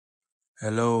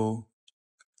Hello,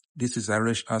 this is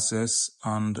Irish Access,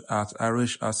 and at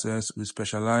Irish Access, we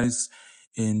specialize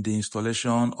in the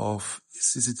installation of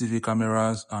CCTV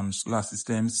cameras and solar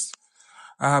systems.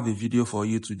 I have a video for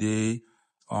you today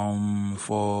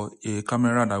for a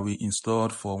camera that we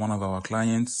installed for one of our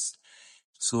clients.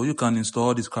 So you can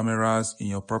install these cameras in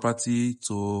your property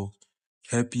to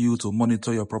help you to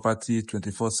monitor your property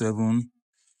 24/7.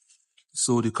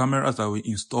 So the cameras that we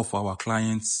install for our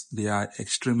clients, they are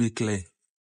extremely clear.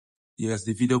 Yes,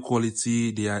 the video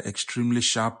quality, they are extremely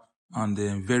sharp and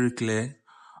very clear.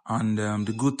 And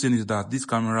the good thing is that these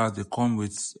cameras, they come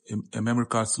with a memory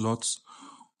card slot,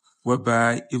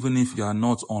 whereby even if you are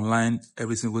not online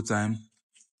every single time,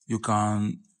 you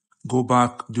can go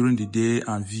back during the day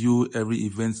and view every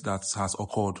event that has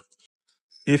occurred.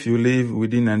 If you live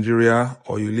within Nigeria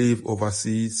or you live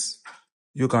overseas,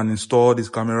 you can install these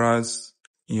cameras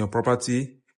in your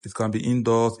property. It can be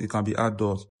indoors, it can be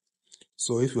outdoors.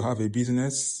 So if you have a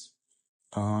business,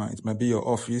 it might be your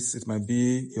office, it might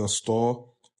be your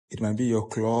store, it might be your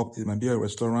club, it might be your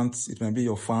restaurant, it might be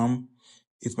your farm,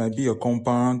 it might be your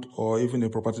compound, or even a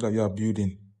property that you are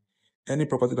building. Any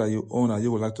property that you own and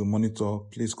you would like to monitor,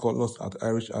 please call us at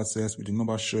Irish Access with the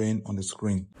number showing on the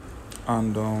screen.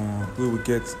 And we will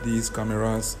get these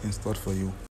cameras installed for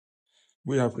you.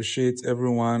 We appreciate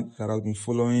everyone that has been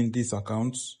following these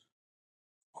accounts.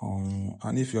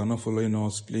 And if you are not following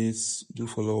us, please do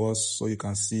follow us so you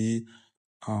can see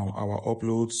our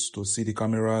uploads, to see the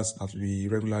cameras that we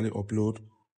regularly upload.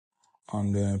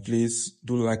 And please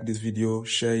do like this video,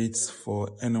 share it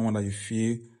for anyone that you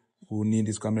feel who need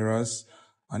these cameras.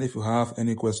 And if you have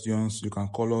any questions, you can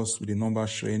call us with the number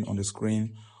showing on the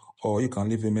screen, or you can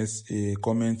leave a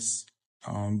comment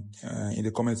in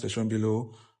the comment section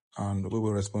below, and we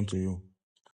will respond to you.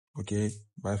 Okay,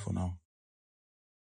 bye for now.